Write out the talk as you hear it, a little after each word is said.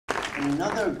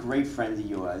another great friend of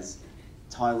yours,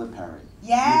 Tyler Perry.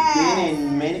 Yes.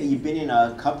 You've been in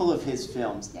a couple of his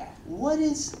films. Yeah. What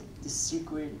is the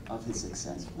secret of his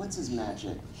success? What's his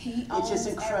magic? It's just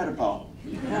incredible.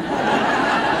 There's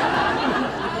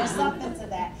something to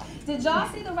that. Did y'all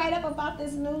see the write-up about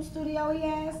this new studio he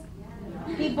has?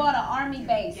 He bought an army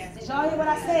base. Did y'all hear what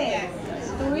I said?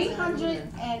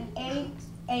 308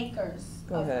 acres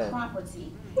of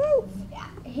property.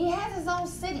 He has his own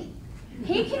city.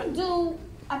 He can do,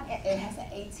 it has an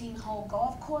 18-hole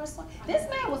golf course. This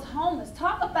man was homeless.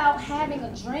 Talk about having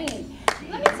a dream.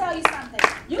 Let me tell you something.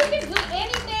 You can do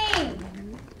anything.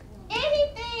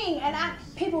 Anything. And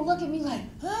people look at me like,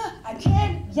 I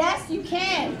can? Yes, you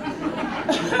can.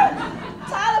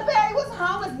 Tyler Perry was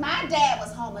homeless. My dad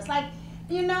was homeless. Like,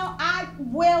 you know,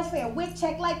 welfare, WIC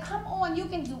check, like, come on, you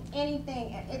can do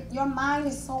anything. Your mind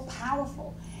is so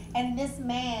powerful. And this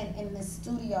man in the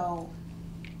studio,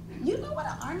 you know what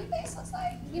an army base looks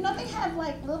like? You know, they have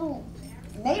like little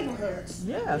neighborhoods.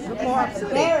 Yeah, they have the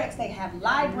barracks, they have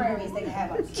libraries, they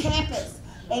have a campus,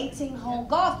 18-hole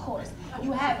golf course.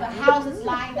 You have the houses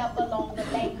lined up along the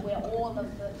lake where all of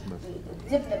the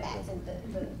diplomats and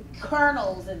the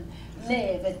colonels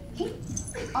live. And he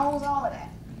owns all of that.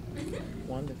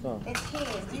 Wonderful. It's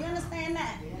his. Do you understand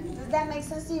that? Does that make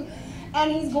sense to you?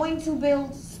 And he's going to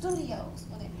build studios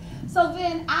with it. So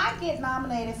then I get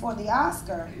nominated for the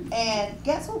Oscar, and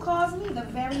guess who calls me the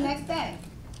very next day?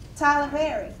 Tyler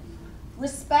Perry.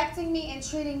 Respecting me and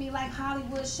treating me like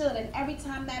Hollywood should. And every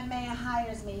time that man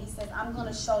hires me, he says, I'm going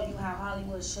to show you how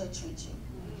Hollywood should treat you.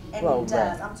 And he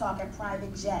does. I'm talking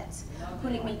private jets,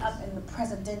 putting me up in the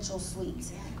presidential suite,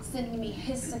 sending me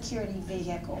his security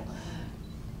vehicle.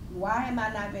 Why am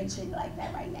I not being treated like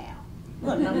that right now?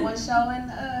 Look, number one show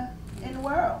in the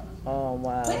world. Oh,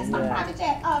 wow. Where's my private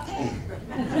jet? Oh, Pam.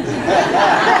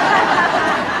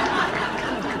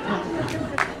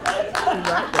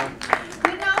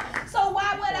 You know, so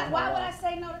why would I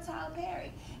say no to Tyler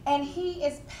Perry? And he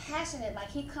is passionate. Like,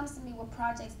 he comes to me with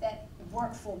projects that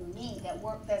work for me, that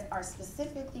are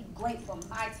specifically great for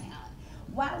my talent.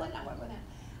 Why wouldn't I work with him?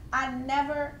 I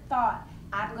never thought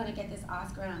I'm gonna get this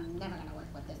Oscar and I'm never gonna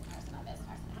work with this person or this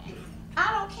person.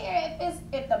 I don't care if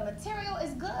the material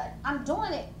is good. I'm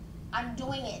doing it. I'm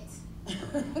doing it.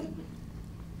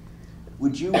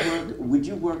 Would you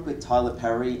work with Tyler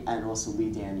Perry and also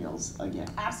Lee Daniels again?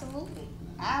 Absolutely.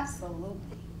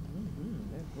 Absolutely.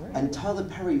 And Tyler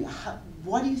Perry,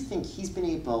 why do you think he's been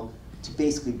able to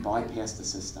basically bypass the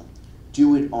system?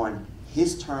 Do it on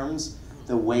his terms,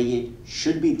 the way it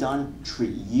should be done,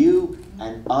 treat you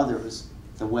and others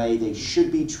the way they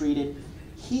should be treated.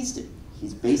 He's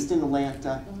based in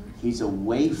Atlanta. He's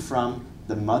away from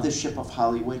the mothership of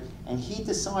Hollywood, and he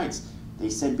decides. They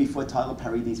said before Tyler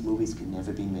Perry, these movies could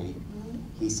never be made.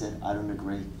 He said, I don't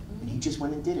agree. And he just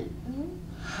went and did it.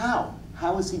 How?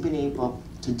 How has he been able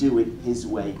to do it his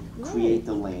way, create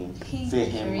the lane for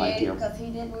him like you? Because he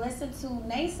didn't listen to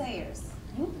naysayers.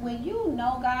 When you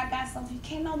know God got something,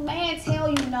 can't no man tell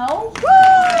you no. No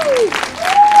man can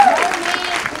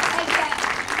take that.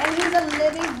 And he's a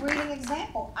living, breathing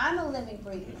example. I'm a living,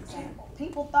 breathing example.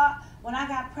 People thought when I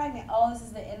got pregnant, oh, this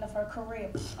is the end of her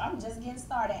career. I'm just getting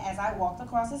started. As I walked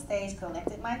across the stage,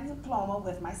 collected my diploma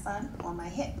with my son on my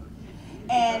hip,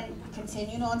 and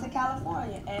continued on to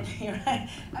California. And here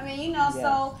I mean, you know,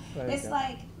 so it's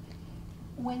like,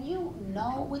 when you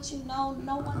know what you know,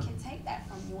 no one can take that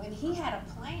from you. And he had a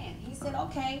plan. He said,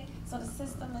 okay, so the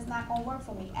system is not going to work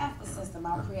for me. F the system,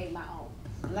 I'll create my own.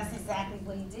 And that's exactly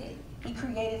what he did. He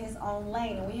created his own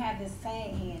lane. And we have this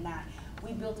saying, he and I,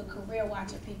 we built a career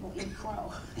watching people eat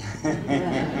crow.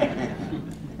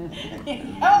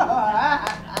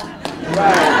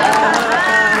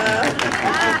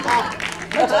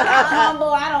 But I'm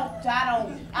humble. I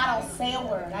don't say a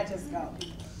word. I just go.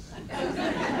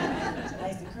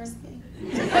 Nice and crispy.